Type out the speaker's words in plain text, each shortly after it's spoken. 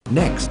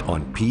Next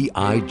on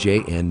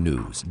PIJN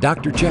News,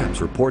 Dr.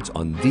 Chaps reports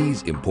on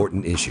these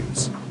important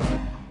issues.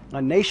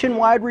 A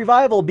nationwide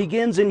revival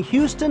begins in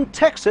Houston,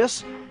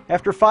 Texas,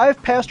 after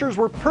 5 pastors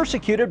were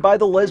persecuted by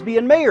the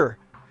lesbian mayor.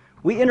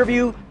 We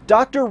interview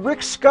Dr.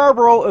 Rick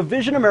Scarborough of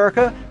Vision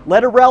America,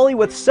 led a rally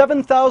with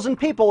 7,000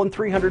 people and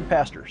 300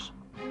 pastors.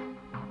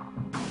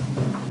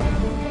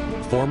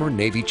 Former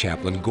Navy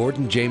chaplain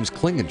Gordon James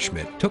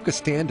Klingenschmitt took a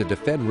stand to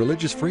defend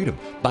religious freedom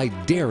by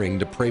daring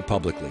to pray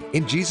publicly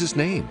in Jesus'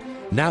 name.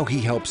 Now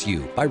he helps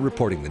you by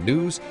reporting the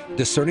news,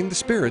 discerning the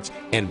spirits,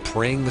 and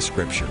praying the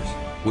scriptures.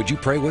 Would you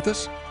pray with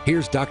us?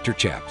 Here's Dr.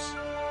 Chaps.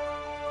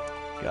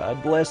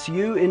 God bless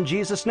you in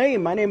Jesus'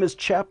 name. My name is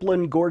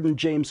Chaplain Gordon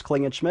James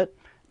Klingenschmitt,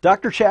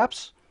 Dr.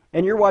 Chaps,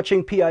 and you're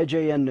watching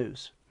PIJN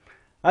News.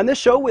 On this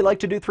show, we like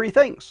to do 3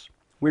 things.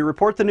 We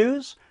report the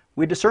news,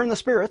 we discern the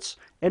spirits,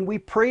 and we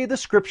pray the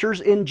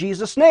scriptures in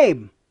Jesus'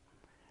 name.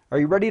 Are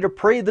you ready to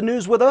pray the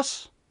news with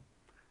us?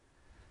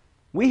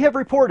 We have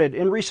reported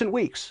in recent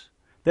weeks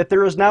that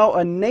there is now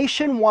a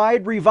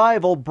nationwide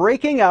revival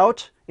breaking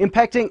out,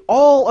 impacting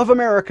all of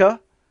America,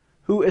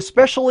 who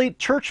especially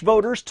church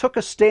voters took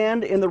a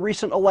stand in the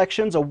recent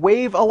elections, a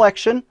wave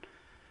election.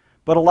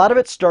 But a lot of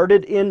it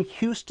started in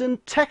Houston,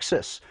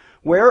 Texas,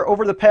 where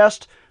over the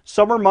past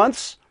summer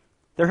months,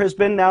 there has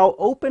been now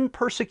open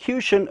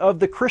persecution of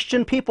the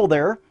Christian people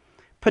there,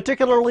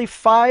 particularly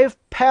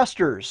 5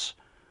 pastors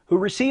who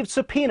received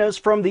subpoenas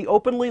from the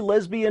openly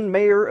lesbian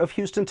mayor of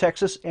Houston,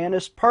 Texas,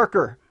 Annis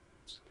Parker.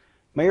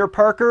 Mayor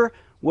Parker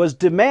was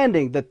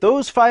demanding that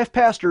those 5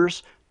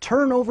 pastors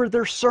turn over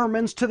their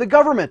sermons to the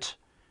government,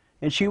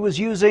 and she was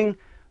using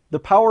the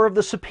power of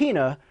the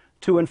subpoena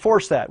to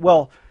enforce that.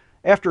 Well,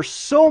 after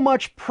so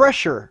much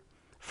pressure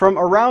from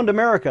around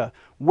America,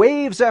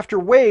 waves after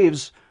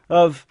waves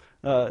of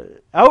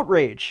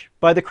outrage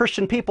by the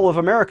Christian people of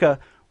America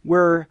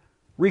were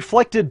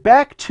reflected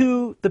back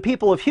to the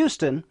people of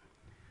Houston.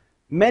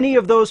 Many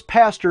of those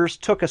pastors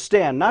took a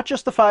stand, not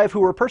just the 5 who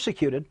were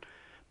persecuted,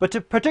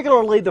 but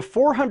particularly the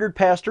 400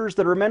 pastors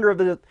that are a member of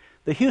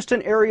the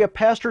Houston Area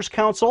Pastors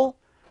Council,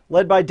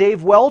 led by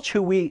Dave Welch,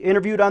 who we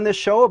interviewed on this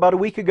show about a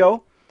week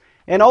ago,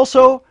 and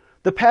also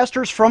the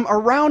pastors from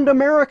around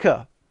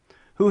America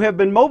who have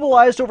been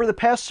mobilized over the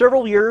past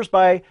several years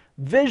by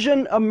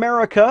Vision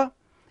America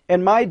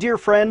and my dear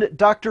friend,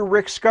 Dr.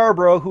 Rick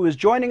Scarborough, who is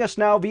joining us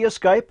now via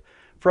Skype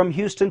from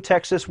Houston,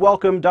 Texas.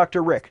 Welcome,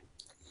 Dr. Rick.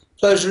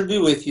 Pleasure to be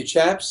with you,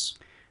 chaps.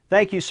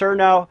 Thank you, sir.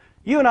 Now,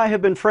 you and I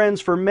have been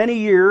friends for many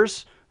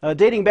years,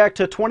 dating back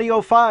to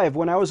 2005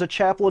 when I was a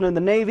chaplain in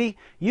the Navy.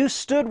 You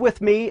stood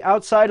with me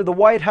outside of the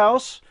White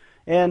House,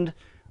 and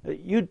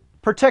you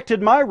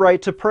protected my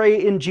right to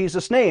pray in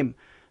Jesus' name.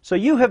 So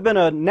you have been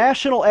a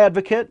national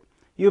advocate.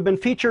 You've been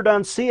featured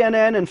on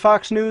CNN and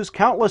Fox News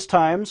countless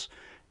times.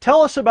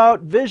 Tell us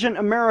about Vision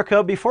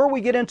America before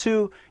we get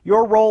into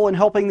your role in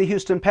helping the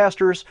Houston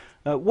pastors.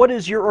 What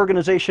is your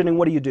organization and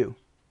what do you do?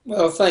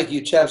 Well, thank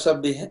you, chaps.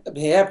 I'd be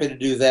happy to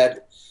do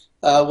that.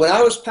 When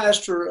I was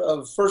pastor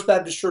of First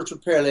Baptist Church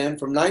of Pearland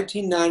from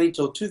 1990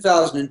 till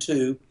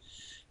 2002,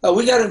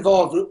 we got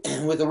involved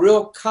with a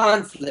real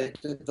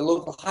conflict at the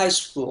local high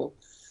school.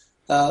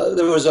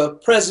 There was a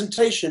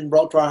presentation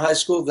brought to our high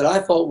school that I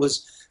thought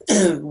was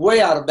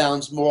way out of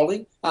bounds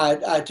morally.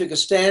 I took a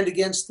stand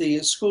against the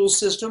school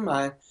system.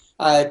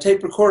 I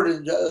tape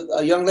recorded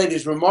a young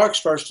lady's remarks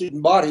to our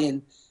student body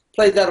and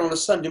played that on a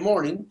Sunday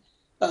morning.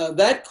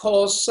 That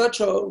caused such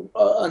an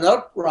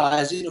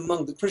uprising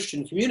among the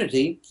Christian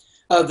community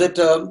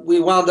that we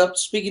wound up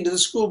speaking to the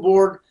school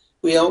board.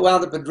 We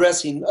wound up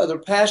addressing other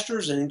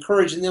pastors and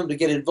encouraging them to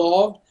get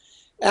involved.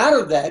 Out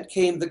of that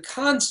came the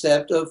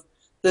concept of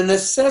the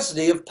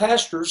necessity of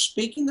pastors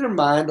speaking their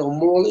mind on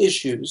moral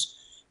issues.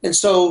 And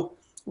so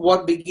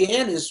what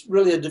began is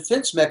really a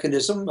defense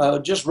mechanism,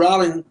 just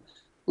rallying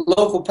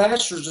local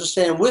pastors to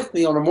stand with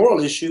me on a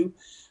moral issue,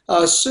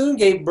 soon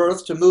gave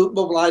birth to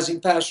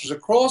mobilizing pastors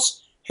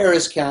across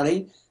Harris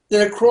County,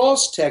 then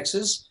across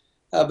Texas.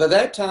 By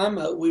that time,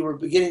 we were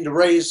beginning to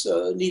raise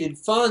needed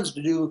funds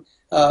to do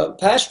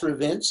pastor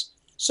events.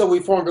 So we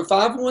formed a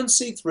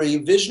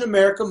 501c3, Vision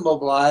America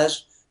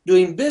Mobilized,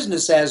 doing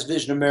business as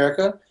Vision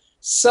America.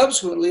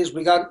 Subsequently, as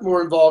we got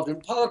more involved in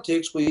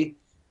politics, we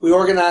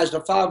organized a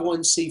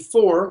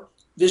 501c4,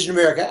 Vision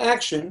America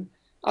Action.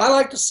 I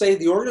like to say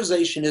the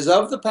organization is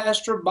of the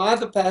pastor, by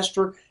the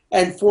pastor,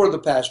 and for the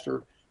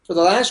pastor. For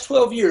the last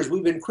 12 years,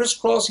 we've been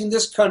crisscrossing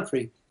this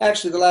country,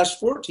 actually the last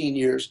 14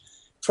 years,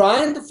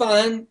 trying to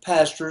find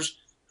pastors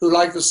who,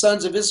 like the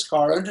sons of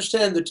Issachar,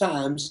 understand the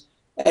times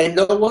and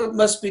know what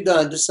must be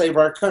done to save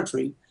our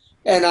country.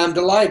 And I'm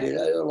delighted.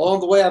 Along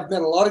the way, I've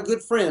met a lot of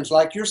good friends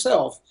like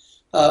yourself,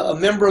 a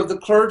member of the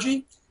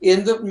clergy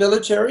in the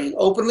military,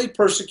 openly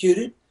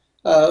persecuted.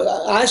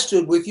 I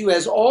stood with you,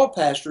 as all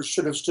pastors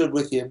should have stood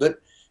with you,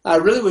 but I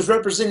really was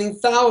representing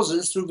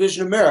thousands through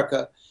Vision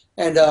America.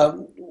 And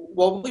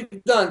what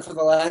we've done for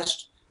the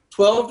last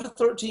 12 to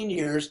 13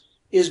 years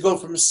is go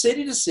from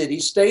city to city,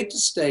 state to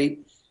state,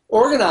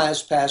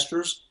 organize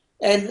pastors,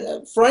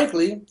 and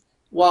frankly,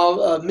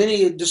 while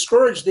many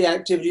discouraged the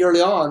activity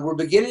early on, we're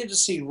beginning to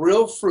see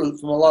real fruit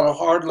from a lot of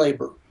hard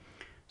labor.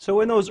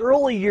 So in those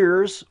early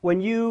years, when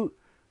you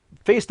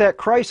faced that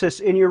crisis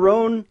in your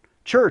own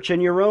church, in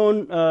your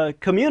own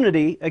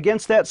community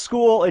against that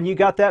school, and you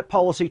got that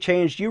policy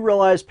changed, you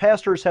realized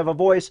pastors have a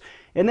voice,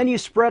 and then you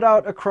spread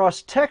out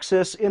across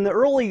Texas. In the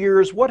early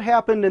years, what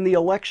happened in the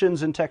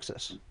elections in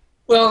Texas?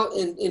 Well,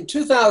 in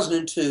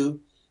 2002,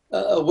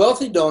 a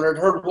wealthy donor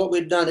had heard what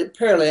we'd done at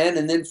Pearland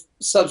and then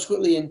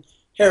subsequently in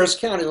Harris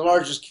County, the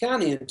largest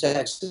county in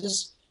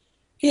Texas.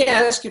 He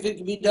asked if it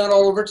could be done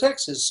all over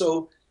Texas.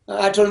 So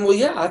I told him, well,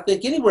 yeah, I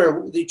think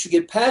anywhere that you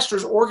get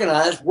pastors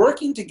organized,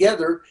 working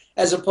together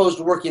as opposed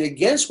to working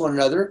against one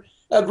another,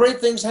 great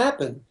things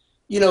happen.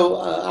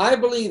 I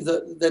believe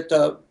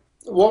that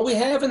what we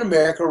have in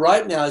America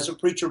right now is a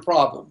preacher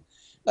problem.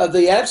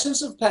 The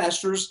absence of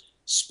pastors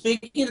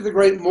speaking to the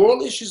great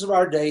moral issues of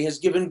our day has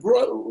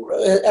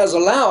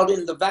allowed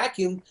in the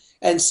vacuum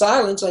and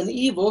silence and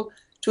evil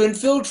to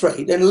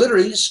infiltrate and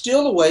literally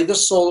steal away the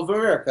soul of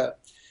America.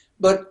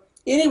 But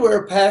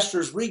anywhere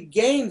pastors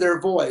regain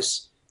their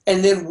voice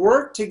and then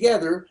work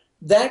together,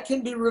 that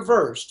can be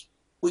reversed.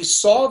 We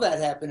saw that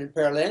happen in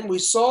Pearland. We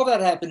saw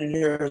that happen in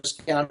Harris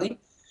County.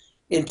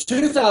 In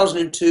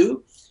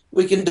 2002,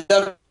 we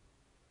conducted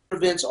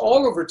events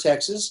all over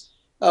Texas.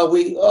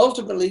 We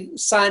ultimately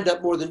signed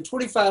up more than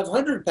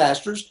 2,500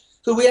 pastors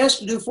who we asked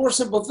to do 4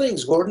 simple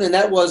things, Gordon, and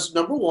that was,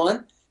 number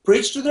 1,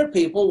 preach to their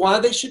people why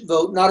they should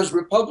vote, not as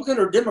Republican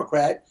or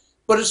Democrat,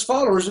 but as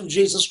followers of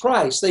Jesus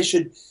Christ. They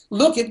should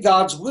look at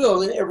God's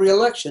will in every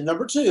election.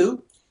 Number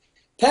 2,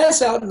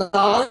 pass out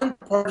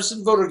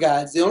nonpartisan voter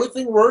guides. The only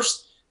thing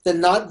worse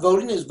than not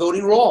voting is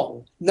voting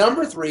wrong.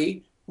 Number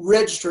 3,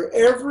 register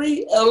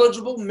every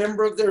eligible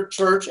member of their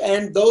church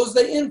and those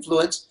they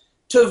influence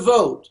to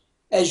vote.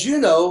 As you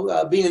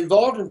know, being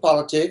involved in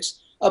politics,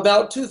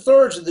 about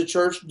 2/3 of the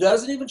church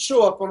doesn't even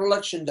show up on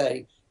election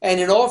day. And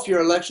in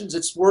off-year elections,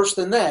 it's worse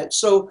than that.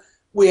 So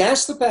we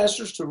ask the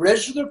pastors to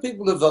register their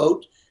people to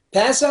vote,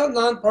 pass out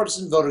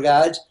nonpartisan voter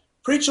guides,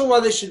 preach on why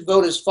they should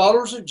vote as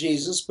followers of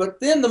Jesus, but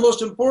then the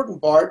most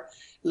important part,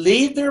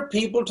 lead their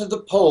people to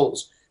the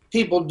polls.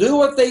 People do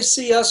what they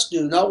see us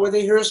do, not what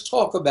they hear us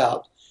talk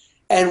about.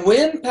 And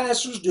when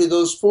pastors do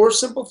those 4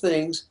 simple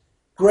things,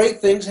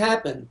 great things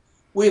happen.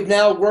 We've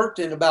now worked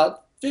in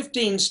about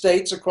 15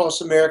 states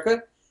across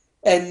America,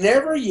 and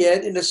never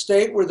yet in a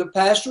state where the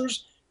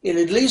pastors, in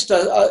at least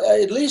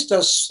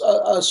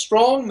a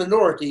strong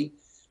minority,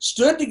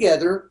 stood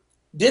together,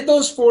 did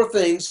those 4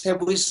 things,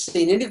 have we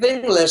seen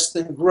anything less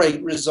than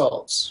great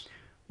results.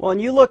 Well,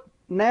 and you look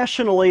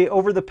nationally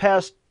over the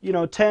past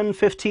 10,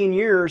 15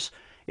 years,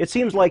 it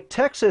seems like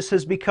Texas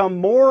has become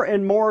more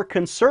and more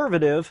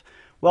conservative,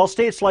 while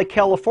states like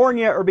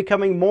California are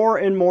becoming more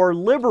and more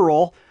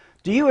liberal.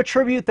 Do you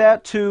attribute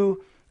that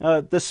to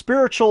the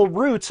spiritual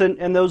roots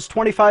and those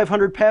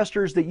 2,500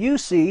 pastors that you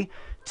see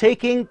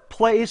taking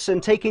place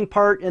and taking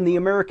part in the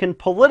American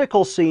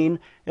political scene,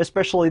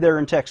 especially there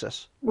in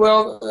Texas?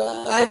 Well,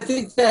 I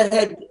think that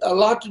had a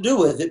lot to do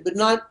with it, but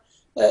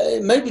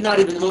maybe not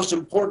even the most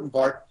important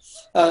part.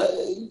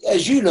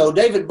 As you know,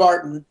 David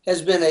Barton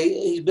he's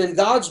been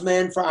God's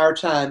man for our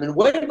time, and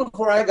way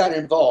before I got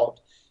involved,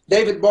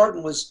 David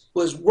Barton was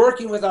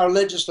working with our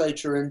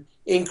legislature and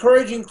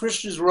encouraging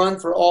Christians to run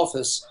for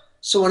office.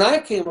 So when I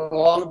came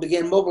along and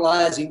began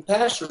mobilizing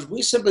pastors,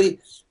 we simply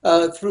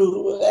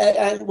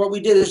what we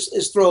did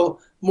is throw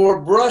more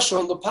brush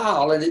on the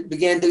pile, and it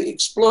began to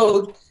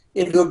explode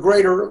into a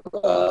greater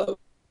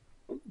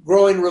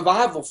growing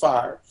revival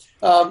fire.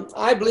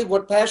 I believe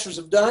what pastors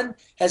have done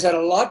has had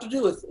a lot to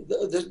do with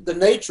the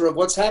nature of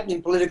what's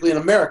happening politically in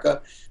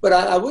America, but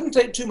I wouldn't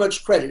take too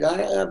much credit.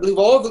 I believe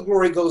all the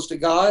glory goes to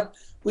God.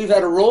 We've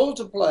had a role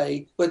to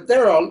play, but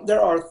there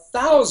are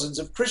thousands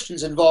of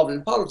Christians involved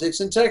in politics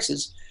in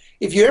Texas.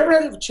 If you ever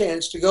have a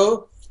chance to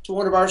go to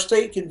one of our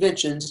state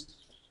conventions,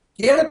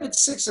 get up at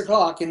 6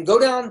 o'clock and go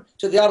down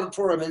to the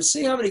auditorium and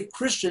see how many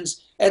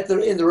Christians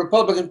in the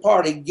Republican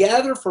Party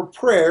gather for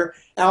prayer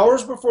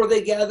hours before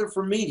they gather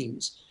for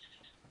meetings.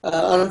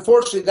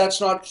 Unfortunately,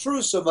 that's not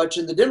true so much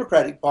in the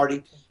Democratic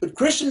Party, but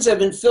Christians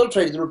have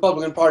infiltrated the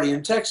Republican Party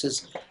in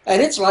Texas,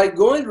 and it's like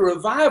going to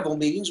revival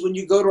meetings when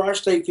you go to our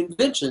state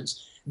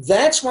conventions.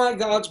 That's why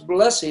God's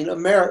blessing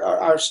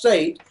our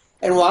state,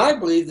 and why I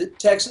believe that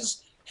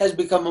Texas has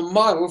become a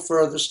model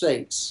for other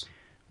states.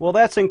 Well,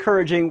 that's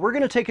encouraging. We're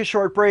going to take a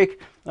short break,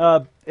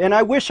 and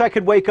I wish I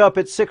could wake up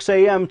at 6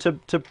 a.m.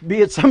 to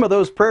be at some of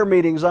those prayer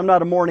meetings. I'm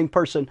not a morning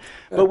person.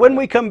 But when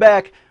we come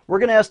back, we're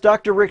going to ask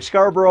Dr. Rick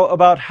Scarborough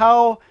about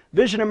how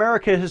Vision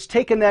America has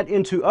taken that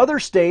into other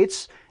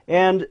states,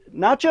 and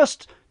not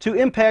just to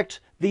impact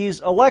these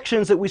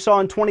elections that we saw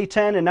in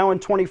 2010 and now in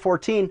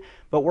 2014,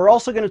 but we're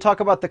also going to talk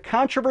about the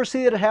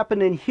controversy that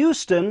happened in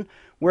Houston,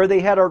 where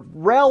they had a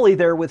rally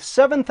there with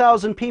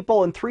 7,000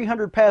 people and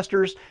 300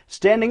 pastors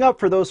standing up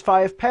for those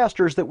 5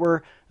 pastors that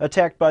were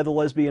attacked by the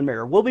lesbian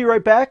mayor. We'll be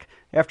right back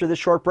after this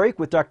short break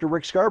with Dr.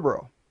 Rick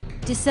Scarborough.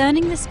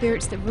 Discerning the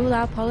spirits that rule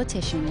our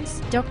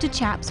politicians, Dr.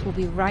 Chaps will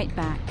be right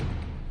back.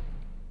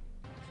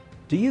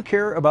 Do you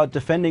care about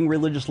defending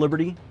religious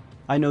liberty?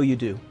 I know you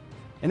do.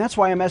 And that's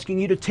why I'm asking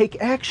you to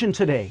take action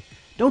today.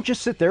 Don't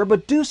just sit there,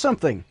 but do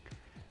something.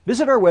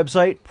 Visit our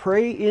website,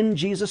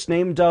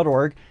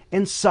 prayinjesusname.org,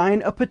 and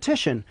sign a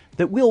petition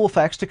that we'll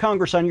fax to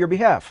Congress on your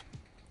behalf.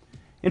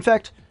 In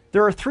fact,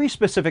 there are 3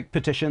 specific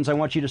petitions I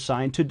want you to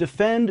sign to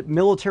defend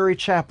military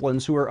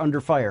chaplains who are under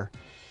fire.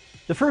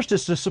 The first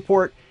is to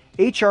support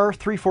H.R.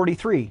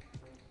 343.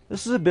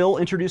 This is a bill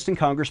introduced in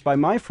Congress by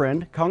my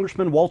friend,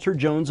 Congressman Walter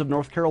Jones of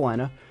North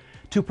Carolina,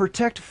 to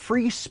protect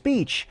free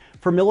speech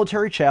for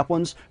military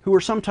chaplains who are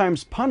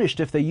sometimes punished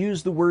if they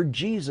use the word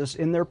Jesus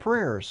in their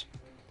prayers.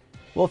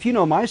 Well, if you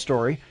know my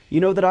story, you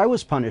know that I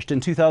was punished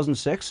in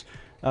 2006,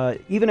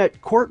 even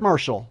at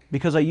court-martial,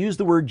 because I used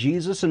the word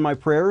Jesus in my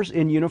prayers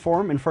in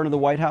uniform in front of the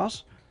White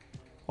House.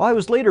 Well, I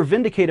was later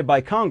vindicated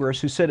by Congress,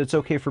 who said it's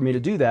okay for me to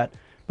do that.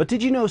 But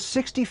did you know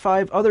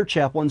 65 other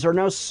chaplains are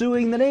now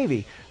suing the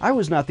Navy? I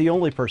was not the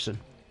only person.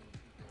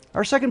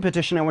 Our second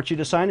petition I want you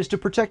to sign is to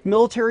protect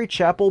military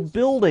chapel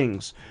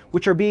buildings,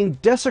 which are being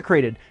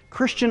desecrated.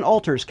 Christian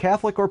altars,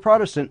 Catholic or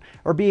Protestant,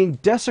 are being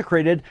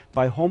desecrated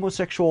by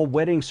homosexual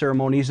wedding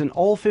ceremonies in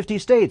all 50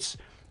 states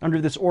under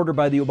this order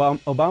by the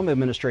Obama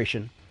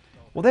administration.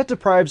 Well, that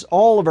deprives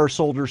all of our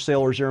soldiers,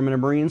 sailors, airmen,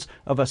 and Marines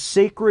of a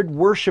sacred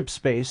worship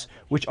space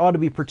which ought to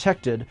be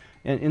protected.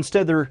 And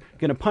instead, they're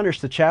going to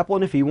punish the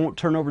chaplain if he won't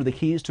turn over the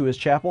keys to his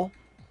chapel.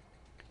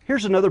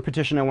 Here's another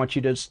petition I want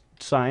you to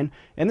sign,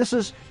 and this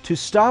is to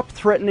stop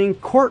threatening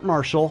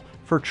court-martial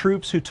for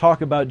troops who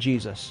talk about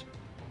Jesus.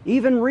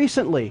 Even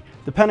recently,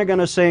 the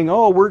Pentagon is saying,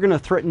 oh, we're going to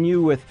threaten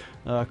you with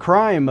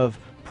crime of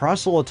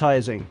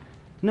proselytizing.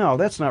 No,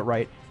 that's not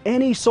right.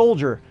 Any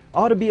soldier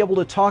ought to be able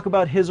to talk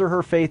about his or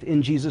her faith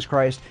in Jesus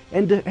Christ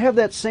and to have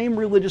that same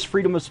religious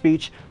freedom of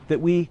speech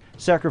that we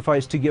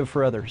sacrifice to give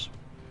for others.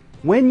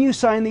 When you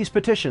sign these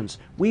petitions,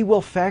 we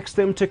will fax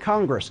them to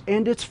Congress,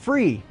 and it's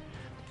free.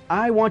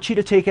 I want you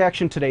to take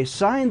action today.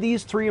 Sign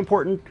these 3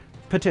 important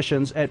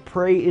petitions at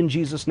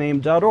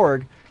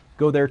prayinjesusname.org.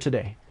 Go there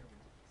today.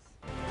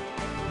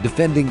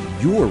 Defending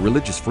your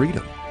religious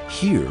freedom.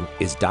 Here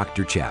is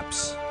Dr.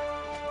 Chaps.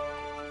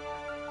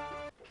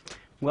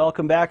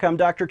 Welcome back. I'm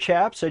Dr.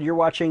 Chaps, and you're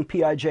watching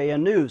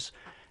PIJN News.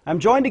 I'm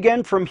joined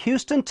again from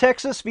Houston,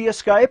 Texas via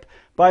Skype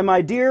by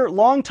my dear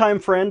longtime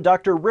friend,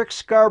 Dr. Rick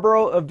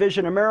Scarborough of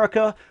Vision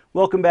America.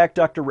 Welcome back,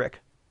 Dr. Rick.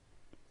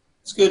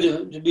 It's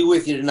good to be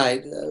with you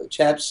tonight,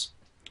 Chaps.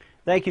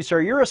 Thank you,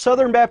 sir. You're a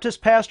Southern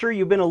Baptist pastor.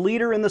 You've been a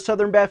leader in the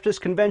Southern Baptist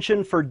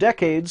Convention for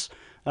decades.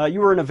 You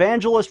were an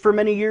evangelist for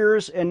many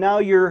years, and now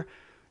you're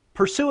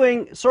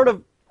pursuing sort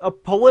of a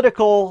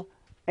political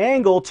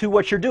angle to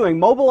what you're doing,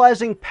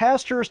 mobilizing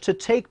pastors to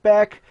take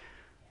back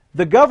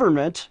the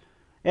government.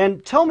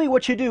 And tell me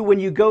what you do when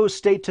you go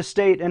state to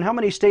state, and how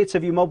many states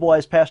have you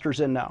mobilized pastors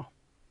in now?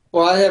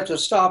 Well, I have to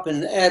stop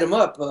and add them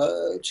up,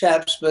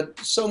 Chaps, but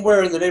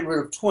somewhere in the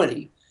neighborhood of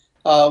 20.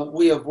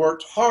 We have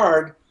worked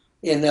hard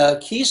in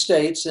key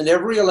states in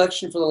every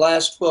election for the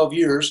last 12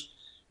 years,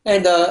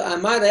 and I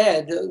might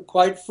add,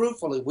 quite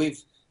fruitfully.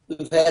 We've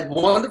had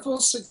wonderful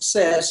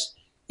success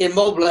in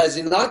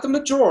mobilizing not the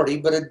majority,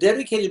 but a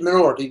dedicated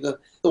minority. The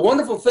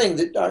wonderful thing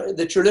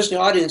that your listening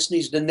audience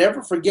needs to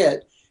never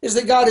forget is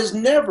that God has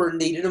never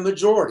needed a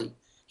majority.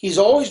 He's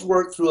always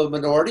worked through a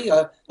minority,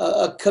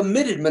 a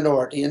committed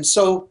minority, and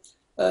so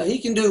he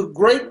can do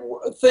great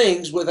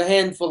things with a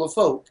handful of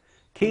folk.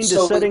 Keen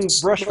to setting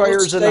brush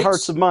fires in the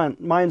hearts of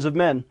minds of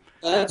men.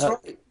 That's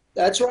right.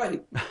 That's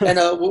right. And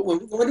when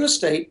we go into a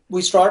state,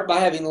 we start by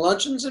having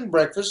luncheons and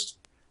breakfasts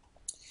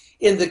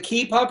in the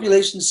key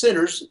population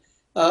centers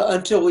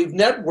until we've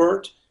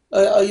networked,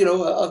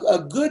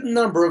 a good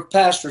number of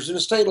pastors. In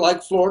a state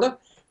like Florida,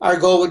 our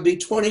goal would be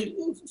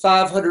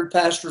 2,500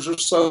 pastors or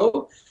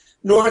so.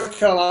 North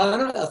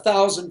Carolina,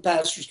 1,000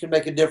 pastors can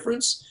make a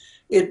difference.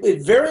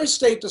 It varies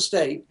state to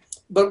state,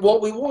 but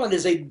what we want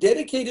is a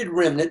dedicated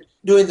remnant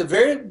doing the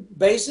very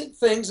basic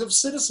things of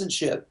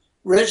citizenship: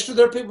 register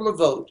their people to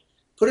vote,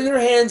 put in their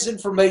hands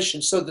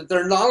information so that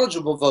they're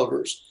knowledgeable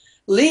voters,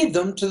 lead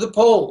them to the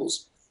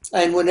polls.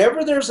 And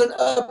whenever there's an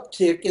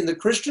uptick in the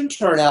Christian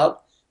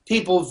turnout,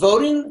 people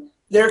voting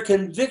their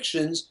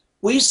convictions,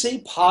 we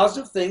see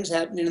positive things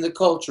happening in the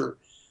culture.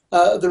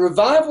 The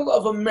revival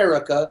of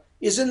America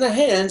is in the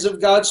hands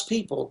of God's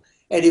people.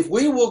 And if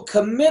we will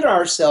commit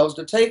ourselves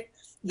to take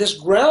this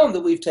ground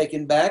that we've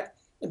taken back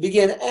and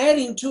begin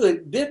adding to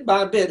it bit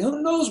by bit,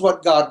 who knows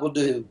what God will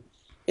do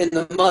in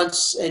the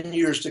months and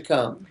years to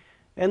come.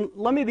 And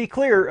let me be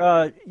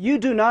clear, you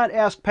do not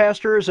ask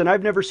pastors, and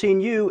I've never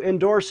seen you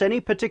endorse any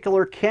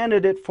particular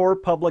candidate for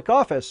public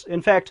office.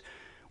 In fact,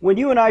 when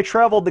you and I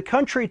traveled the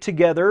country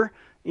together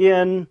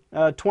in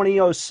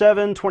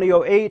 2007,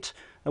 2008,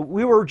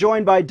 we were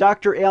joined by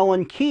Dr.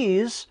 Alan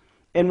Keyes,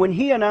 and when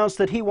he announced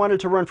that he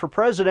wanted to run for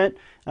president,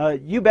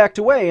 you backed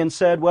away and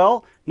said,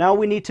 well, now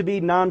we need to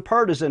be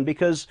nonpartisan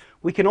because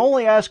we can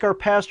only ask our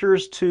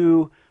pastors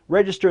to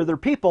register their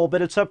people,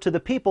 but it's up to the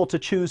people to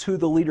choose who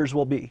the leaders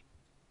will be.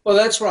 Well,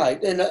 that's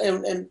right. And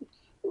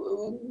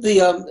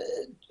the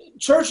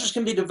churches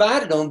can be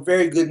divided on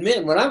very good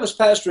men. When I was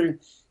pastoring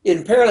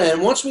in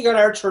Pearland. Once we got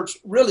our church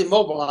really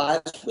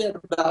mobilized, we had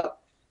about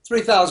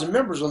 3,000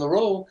 members on the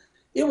roll.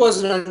 It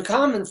wasn't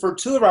uncommon for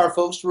two of our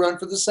folks to run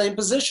for the same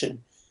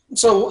position.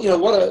 So,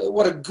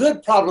 what a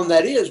good problem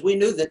that is. We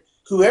knew that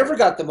whoever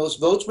got the most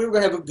votes, we were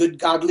going to have a good,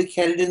 godly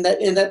candidate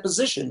in that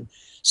position.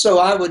 So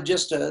I would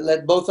just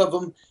let both of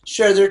them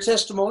share their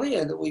testimony,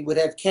 and we would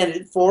have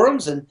candidate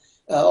forums, and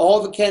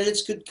all the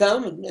candidates could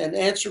come and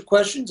answer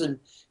questions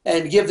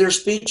and give their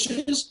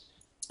speeches.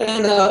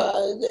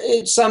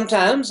 And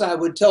sometimes I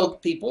would tell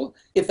people,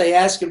 if they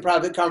ask in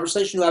private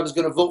conversation who I was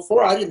going to vote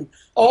for. I didn't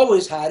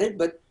always hide it,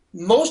 but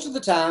most of the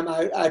time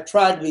I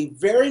tried to be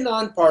very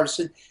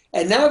nonpartisan.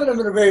 And now that I'm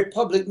in a very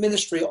public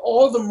ministry,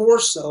 all the more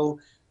so,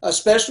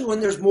 especially when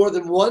there's more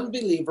than one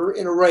believer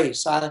in a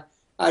race.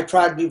 I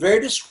try to be very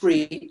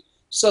discreet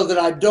so that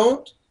I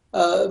don't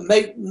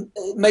make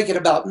it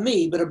about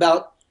me, but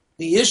about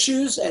the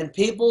issues and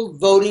people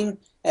voting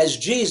as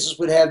Jesus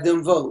would have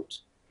them vote.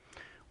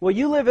 Well,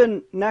 you live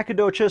in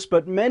Nacogdoches,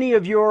 but many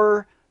of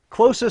your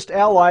closest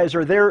allies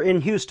are there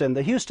in Houston.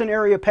 The Houston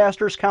Area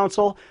Pastors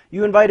Council,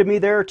 you invited me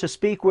there to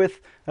speak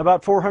with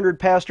about 400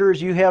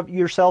 pastors. You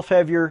yourself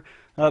have your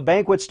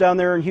banquets down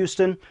there in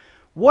Houston.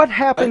 What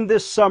happened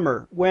this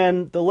summer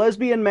when the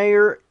lesbian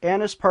mayor,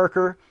 Annis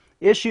Parker,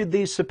 issued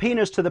these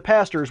subpoenas to the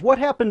pastors? What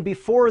happened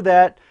before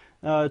that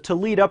to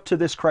lead up to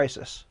this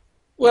crisis?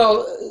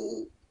 Well,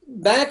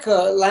 back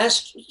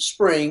last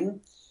spring,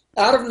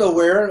 out of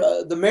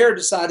nowhere, the mayor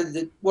decided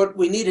that what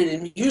we needed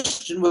in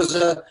Houston was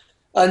a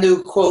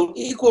new, quote,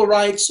 equal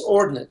rights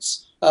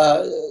ordinance.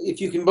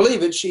 If you can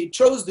believe it, she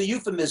chose the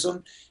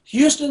euphemism,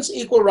 Houston's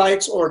Equal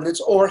Rights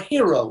Ordinance, or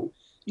HERO.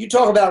 You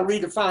talk about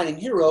redefining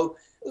HERO.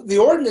 The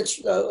ordinance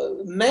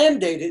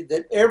mandated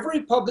that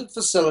every public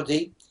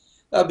facility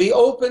be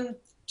open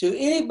to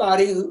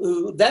anybody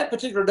who that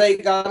particular day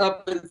got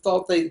up and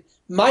thought they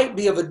might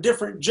be of a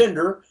different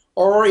gender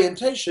or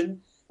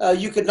orientation.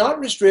 You could not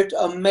restrict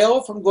a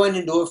male from going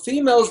into a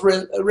female's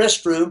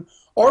restroom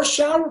or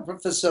shower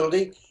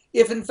facility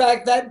if, in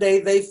fact, that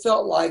day they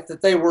felt like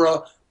that they were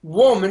a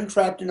woman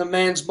trapped in a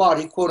man's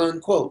body, quote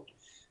unquote.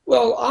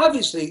 Well,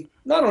 obviously,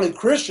 not only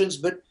Christians,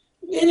 but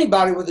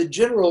anybody with a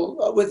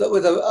general,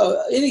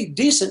 any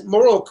decent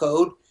moral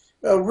code,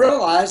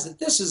 realize that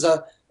this is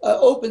a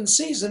open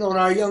season on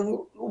our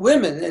young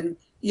women and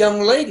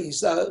young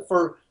ladies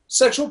for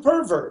sexual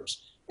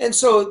perverts. And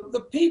so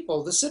the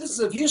people, the citizens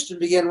of Houston,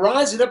 began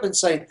rising up and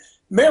saying,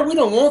 Mayor, we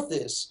don't want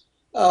this.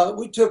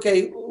 We took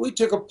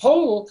a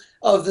poll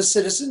of the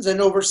citizens,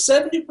 and over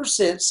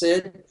 70%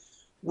 said,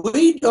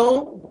 we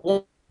don't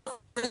want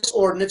this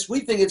ordinance. We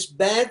think it's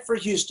bad for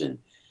Houston.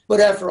 But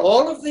after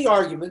all of the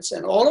arguments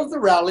and all of the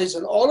rallies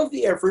and all of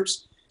the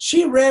efforts,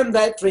 she rammed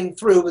that thing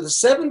through with a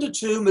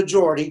 7-2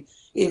 majority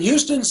in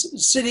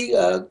Houston's City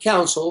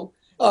Council.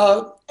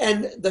 Upon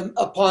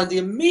the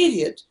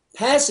immediate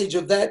passage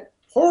of that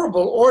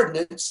horrible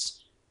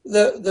ordinance,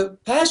 the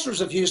pastors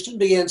of Houston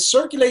began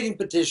circulating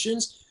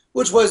petitions,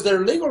 which was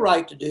their legal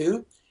right to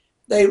do.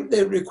 They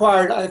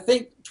required, I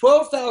think,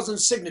 12,000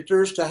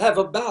 signatures to have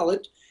a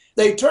ballot.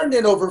 They turned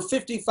in over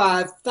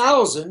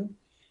 55,000.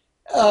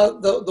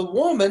 The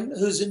woman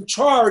who's in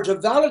charge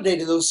of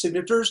validating those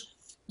signatures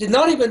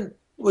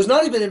was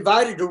not even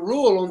invited to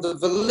rule on the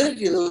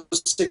validity of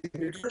those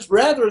signatures.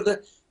 Rather,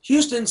 the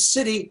Houston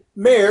city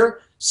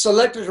mayor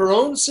selected her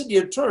own city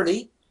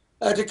attorney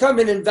to come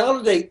in and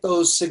validate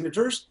those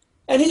signatures,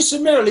 and he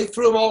summarily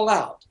threw them all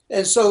out.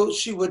 And so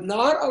she would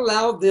not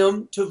allow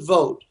them to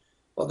vote.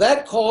 Well,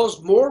 that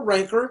caused more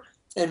rancor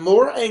and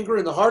more anger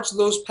in the hearts of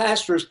those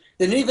pastors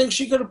than anything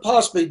she could have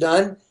possibly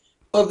done.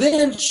 Well,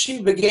 then she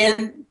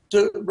began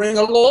to bring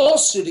a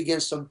lawsuit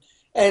against them.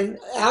 And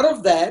out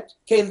of that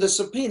came the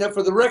subpoena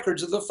for the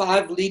records of the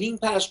 5 leading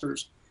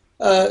pastors.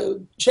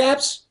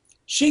 Chaps,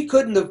 she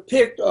couldn't have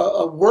picked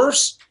a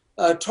worse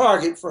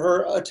target for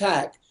her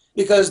attack,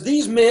 because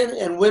these men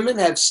and women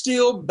have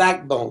steel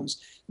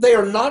backbones. They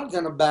are not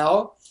going to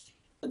bow.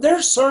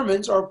 Their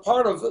sermons are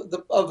part of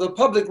the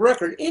public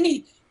record.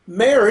 Any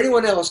mayor or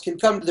anyone else can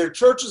come to their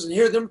churches and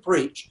hear them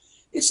preach.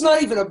 It's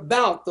not even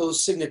about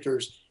those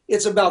signatures.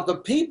 It's about the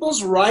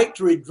people's right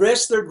to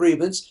redress their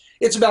grievance.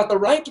 It's about the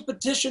right to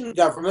petition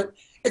government.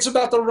 It's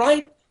about the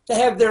right to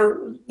have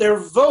their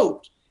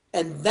vote.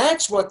 And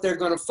that's what they're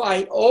going to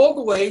fight all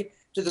the way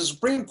to the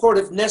Supreme Court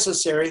if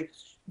necessary.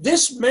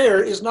 This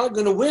mayor is not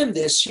going to win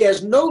this. She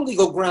has no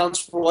legal grounds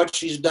for what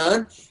she's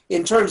done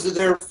in terms of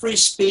their free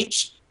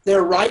speech,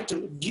 their right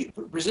to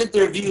present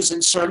their views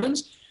in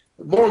sermons.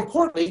 More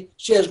importantly,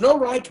 she has no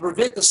right to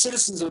prevent the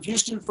citizens of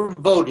Houston from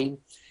voting.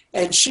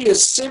 And she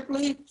has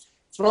simply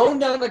thrown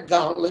down the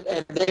gauntlet,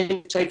 and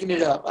they've taken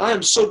it up. I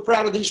am so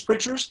proud of these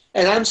preachers,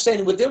 and I'm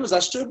standing with them as I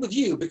stood with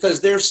you,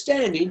 because they're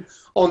standing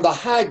on the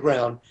high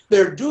ground.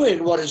 They're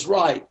doing what is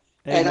right.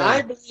 Amen. And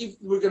I believe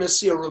we're going to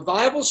see a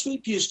revival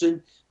sweep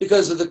Houston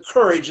because of the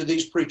courage of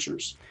these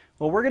preachers.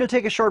 Well, we're going to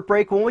take a short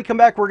break. When we come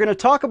back, we're going to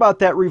talk about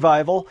that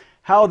revival,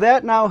 how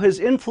that now has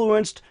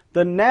influenced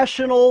the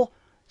national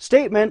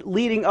statement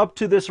leading up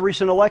to this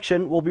recent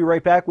election. We'll be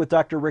right back with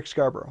Dr. Rick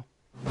Scarborough.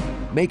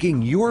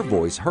 making your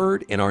voice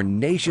heard in our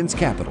nation's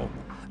capital.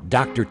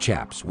 Dr.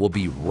 Chaps will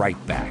be right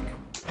back.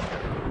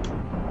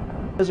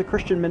 As a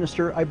Christian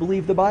minister, I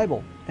believe the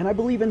Bible, and I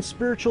believe in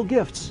spiritual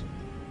gifts.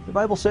 The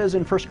Bible says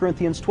in 1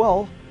 Corinthians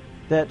 12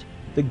 that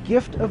the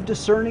gift of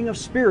discerning of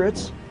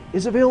spirits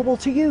is available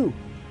to you.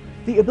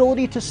 The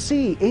ability to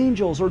see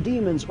angels or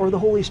demons or the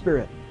Holy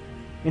Spirit.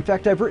 In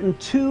fact, I've written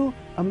 2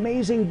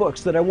 amazing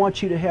books that I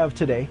want you to have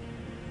today,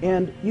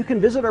 and you can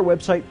visit our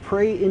website,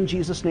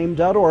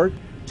 prayinjesusname.org,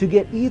 to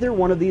get either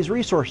one of these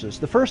resources.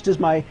 The first is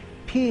my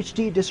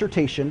PhD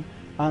dissertation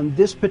on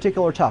this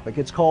particular topic.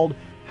 It's called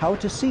How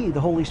to See the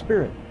Holy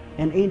Spirit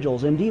and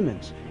Angels and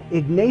Demons.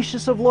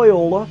 Ignatius of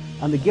Loyola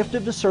on the gift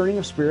of discerning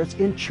of spirits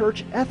in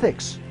church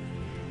ethics.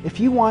 If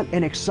you want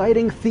an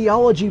exciting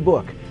theology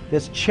book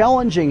that's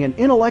challenging and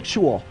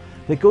intellectual,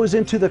 that goes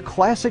into the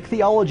classic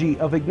theology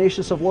of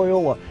Ignatius of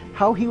Loyola,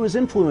 how he was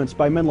influenced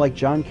by men like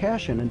John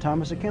Cassian and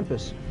Thomas à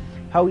Kempis,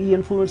 how he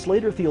influenced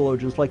later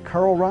theologians like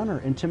Karl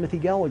Rahner and Timothy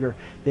Gallagher,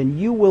 then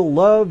you will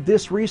love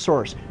this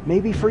resource.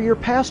 Maybe for your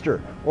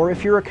pastor, or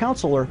if you're a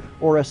counselor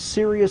or a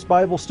serious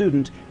Bible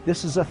student,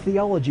 this is a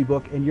theology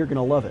book and you're going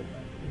to love it.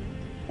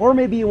 Or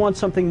maybe you want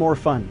something more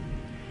fun.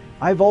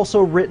 I've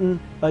also written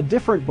a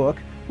different book,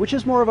 which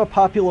is more of a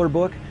popular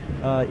book.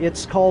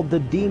 It's called The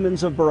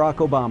Demons of Barack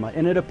Obama,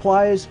 and it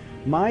applies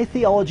my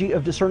theology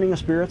of discerning of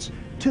spirits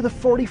to the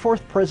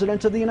 44th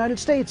President of the United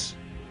States.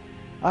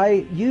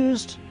 I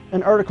used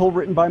an article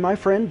written by my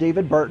friend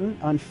David Barton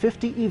on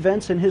 50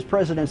 events in his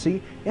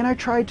presidency, and I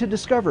tried to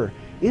discover,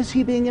 is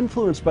he being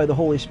influenced by the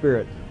Holy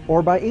Spirit,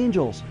 or by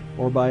angels,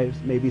 or by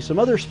maybe some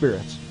other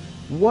spirits?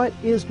 What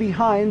is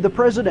behind the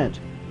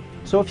president?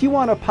 So if you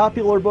want a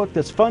popular book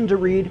that's fun to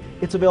read,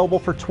 it's available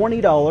for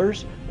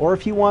 $20, or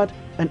if you want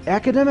an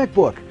academic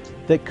book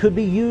that could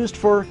be used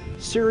for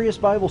serious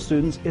Bible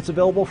students, it's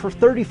available for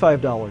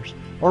 $35.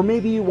 Or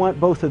maybe you want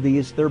both of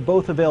these, they're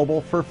both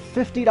available for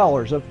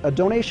 $50. A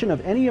donation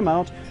of any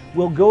amount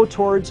will go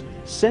towards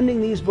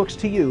sending these books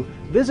to you.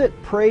 Visit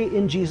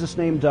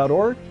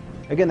prayinjesusname.org.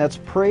 Again, that's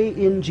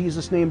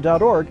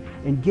prayinjesusname.org,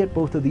 and get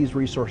both of these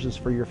resources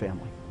for your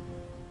family.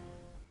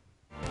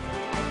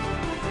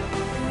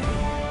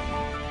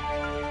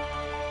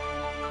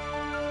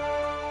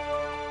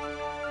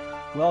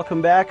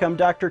 Welcome back. I'm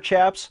Dr.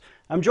 Chaps.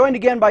 I'm joined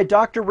again by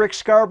Dr. Rick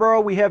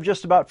Scarborough. We have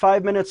just about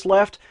 5 minutes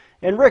left.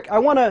 And Rick, I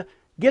want to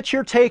get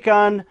your take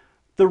on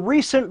the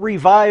recent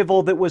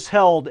revival that was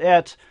held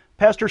at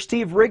Pastor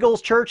Steve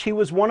Riggle's church. He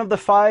was one of the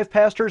 5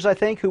 pastors, I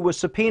think, who was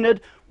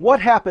subpoenaed.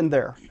 What happened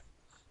there?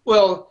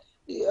 Well,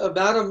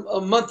 about a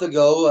month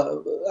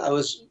ago, I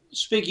was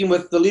speaking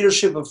with the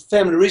leadership of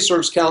Family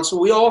Research Council.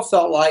 We all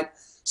felt like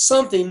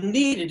something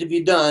needed to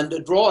be done to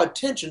draw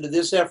attention to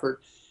this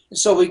effort. And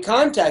so we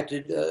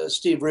contacted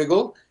Steve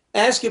Riggle,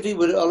 asked if he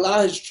would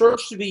allow his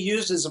church to be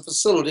used as a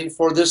facility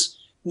for this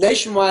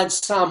nationwide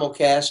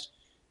simulcast.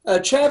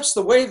 Chaps,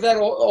 the way that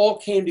all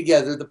came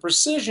together, the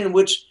precision in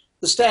which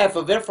the staff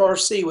of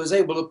FRC was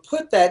able to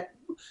put that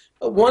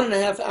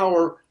 1.5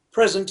 hour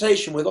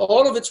presentation with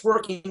all of its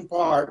working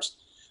parts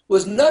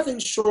was nothing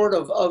short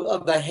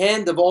of the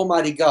hand of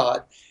Almighty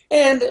God.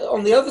 And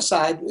on the other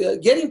side,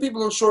 getting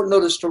people on short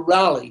notice to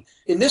rally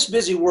in this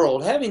busy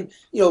world, having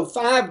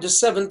 5,000 to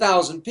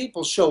 7,000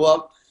 people show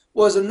up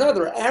was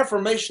another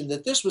affirmation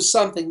that this was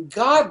something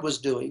God was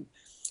doing.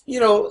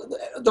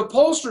 The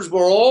pollsters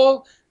were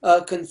all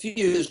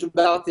confused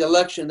about the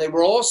election. They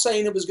were all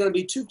saying it was going to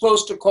be too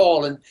close to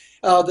call, and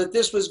that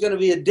this was going to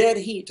be a dead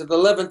heat to the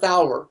 11th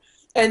hour.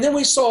 And then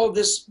we saw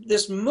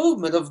this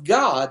movement of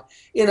God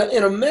in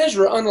a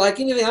measure unlike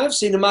anything I've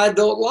seen in my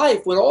adult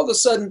life, when all of a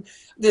sudden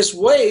this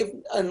wave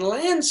and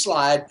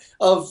landslide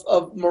of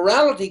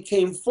morality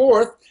came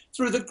forth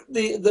through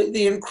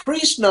the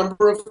increased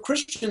number of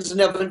Christians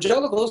and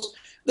evangelicals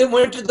that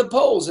went to the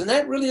polls. And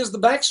that really is the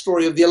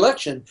backstory of the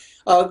election.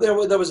 There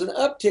was an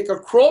uptick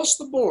across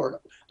the board,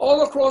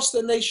 all across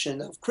the nation,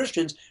 of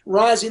Christians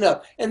rising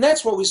up. And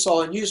that's what we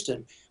saw in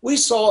Houston. We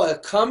saw a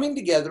coming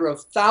together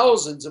of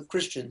thousands of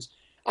Christians.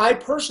 I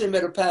personally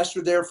met a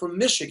pastor there from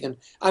Michigan.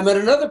 I met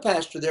another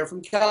pastor there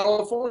from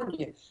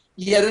California,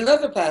 yet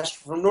another pastor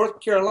from North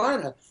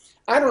Carolina.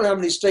 I don't know how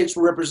many states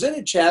were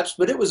represented, Chaps,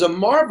 but it was a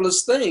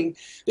marvelous thing,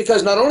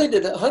 because not only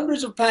did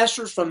hundreds of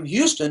pastors from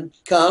Houston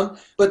come,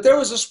 but there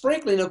was a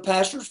sprinkling of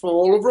pastors from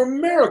all over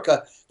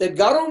America that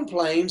got on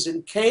planes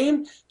and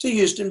came to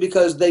Houston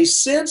because they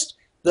sensed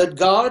that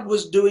God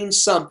was doing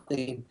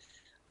something.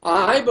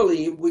 I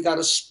believe we got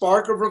a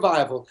spark of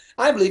revival.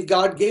 I believe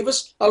God gave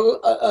us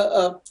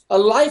a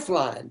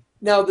lifeline.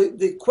 Now,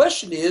 the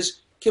question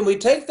is, can we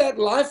take that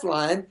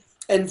lifeline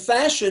and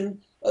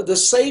fashion the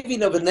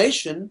saving of a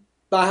nation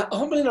by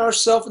humbling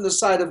ourselves in the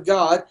sight of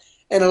God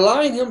and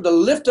allowing Him to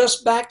lift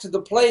us back to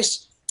the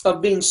place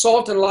of being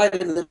salt and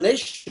light in the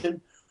nation?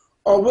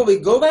 Or will we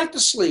go back to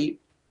sleep,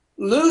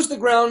 lose the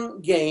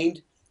ground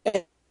gained,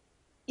 and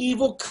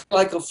evil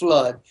like a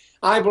flood?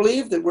 I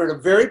believe that we're in a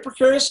very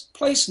precarious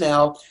place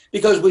now,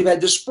 because we've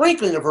had the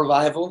sprinkling of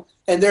revival,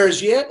 and there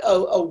is yet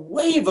a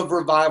wave of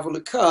revival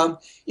to come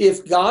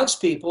if God's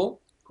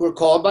people, who are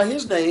called by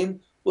His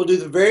name, will do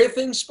the very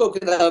thing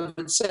spoken of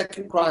in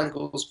 2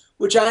 Chronicles,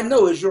 which I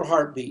know is your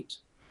heartbeat.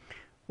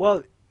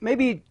 Well,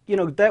 maybe,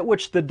 that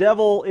which the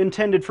devil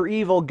intended for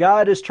evil,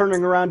 God is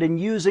turning around and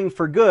using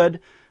for good.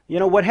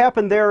 What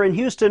happened there in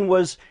Houston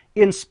was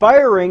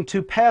inspiring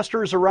to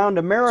pastors around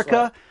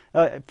America.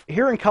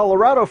 Here in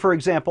Colorado, for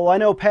example, I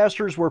know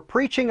pastors were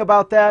preaching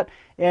about that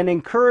and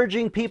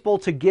encouraging people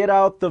to get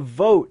out the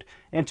vote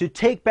and to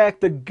take back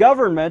the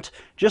government,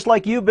 just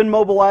like you've been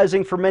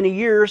mobilizing for many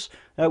years.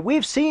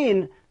 We've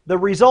seen the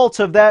results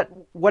of that,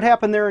 what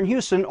happened there in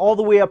Houston, all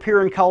the way up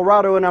here in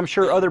Colorado, and I'm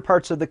sure other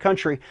parts of the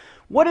country.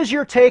 What is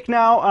your take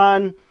now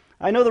on,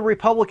 I know the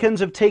Republicans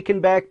have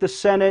taken back the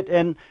Senate,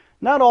 and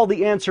not all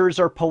the answers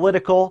are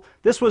political.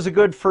 This was a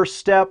good first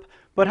step,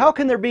 but how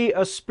can there be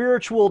a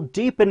spiritual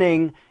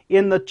deepening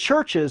in the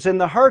churches, in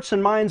the hearts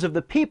and minds of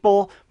the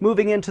people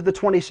moving into the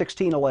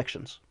 2016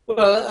 elections?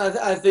 Well,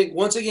 I think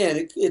once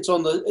again it's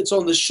on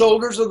the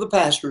shoulders of the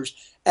pastors.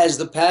 As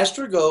the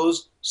pastor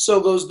goes, so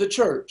goes the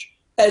church.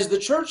 As the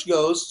church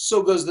goes,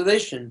 so goes the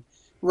nation.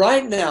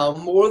 Right now,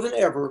 more than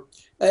ever,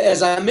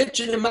 as I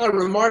mentioned in my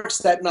remarks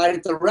that night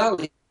at the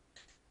rally,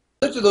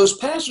 I looked at those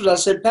pastors. I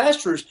said,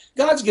 pastors,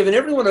 God's given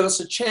every one of us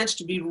a chance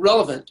to be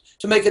relevant,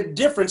 to make a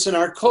difference in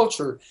our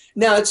culture.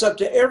 Now it's up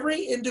to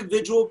every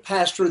individual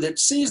pastor that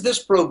sees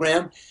this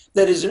program,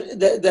 that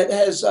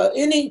has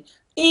any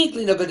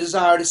inkling of a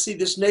desire to see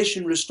this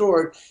nation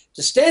restored,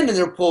 to stand in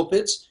their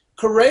pulpits,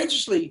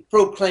 courageously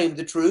proclaim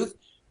the truth,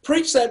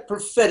 preach that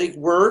prophetic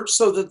word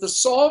so that the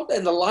salt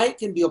and the light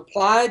can be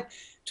applied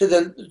to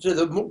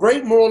the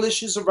great moral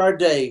issues of our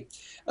day.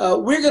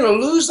 We're going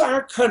to lose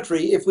our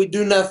country if we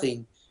do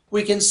nothing.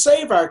 We can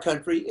save our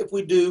country if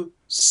we do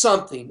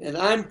something. And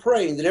I'm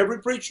praying that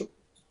every preacher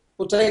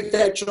will take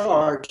that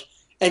charge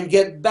and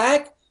get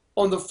back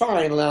on the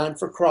firing line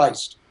for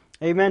Christ.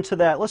 Amen to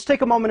that. Let's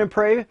take a moment and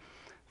pray.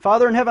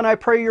 Father in heaven, I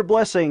pray your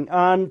blessing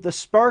on the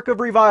spark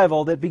of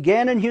revival that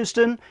began in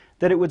Houston,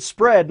 that it would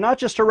spread not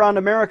just around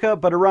America,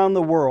 but around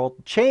the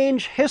world.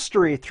 Change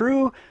history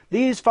through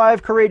these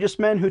 5 courageous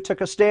men who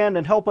took a stand,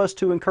 and help us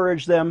to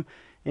encourage them.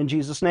 In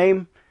Jesus'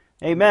 name,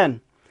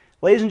 amen.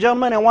 Ladies and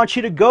gentlemen, I want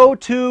you to go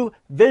to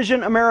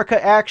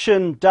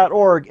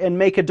visionamericaaction.org and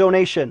make a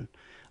donation.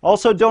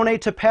 Also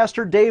donate to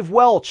Pastor Dave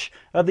Welch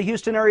of the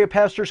Houston Area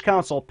Pastors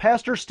Council,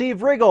 Pastor Steve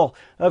Riggle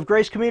of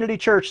Grace Community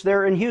Church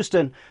there in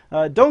Houston.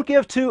 Don't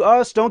give to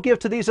us, don't give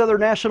to these other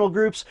national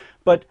groups,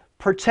 but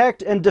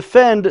protect and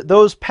defend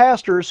those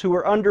pastors who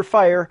are under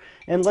fire,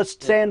 and let's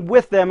stand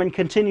with them and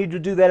continue to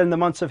do that in the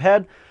months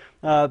ahead.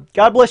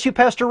 God bless you,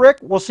 Pastor Rick.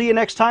 We'll see you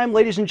next time.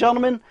 Ladies and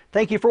gentlemen,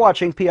 thank you for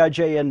watching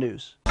PIJN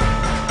News.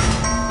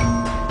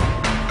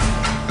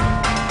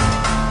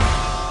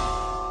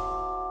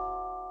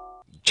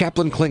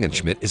 Chaplain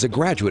Klingenschmitt is a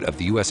graduate of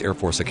the U.S. Air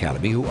Force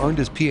Academy who earned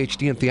his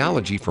Ph.D. in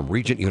theology from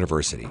Regent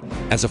University.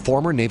 As a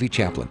former Navy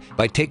chaplain,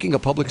 by taking a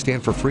public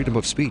stand for freedom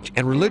of speech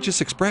and religious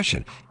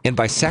expression, and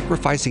by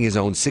sacrificing his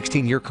own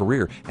 16-year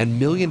career and $1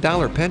 million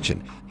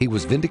pension, he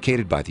was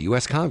vindicated by the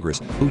U.S. Congress,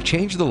 who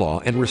changed the law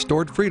and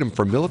restored freedom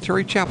for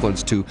military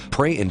chaplains to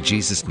pray in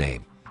Jesus'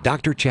 name.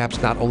 Dr.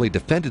 Chaps not only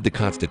defended the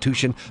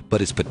Constitution, but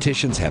his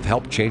petitions have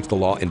helped change the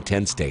law in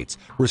 10 states,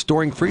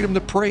 restoring freedom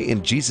to pray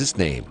in Jesus'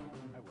 name.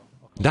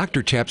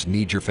 Dr. Chaps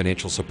needs your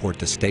financial support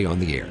to stay on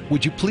the air.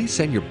 Would you please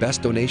send your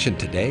best donation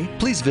today?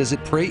 Please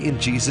visit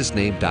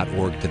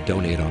PrayInJesusName.org to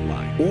donate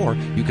online. Or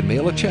you can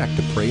mail a check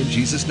to Pray in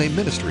Jesus Name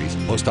Ministries,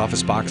 Post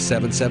Office Box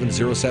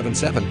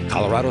 77077,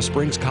 Colorado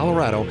Springs,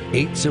 Colorado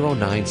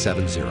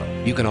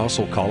 80970. You can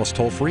also call us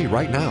toll-free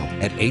right now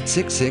at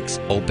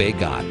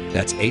 866-OBEY-GOD.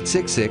 That's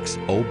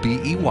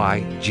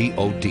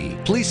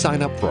 866-OBEYGOD. Please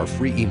sign up for our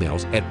free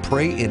emails at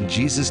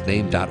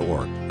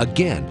PrayInJesusName.org.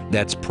 Again,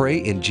 that's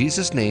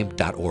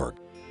PrayInJesusName.org.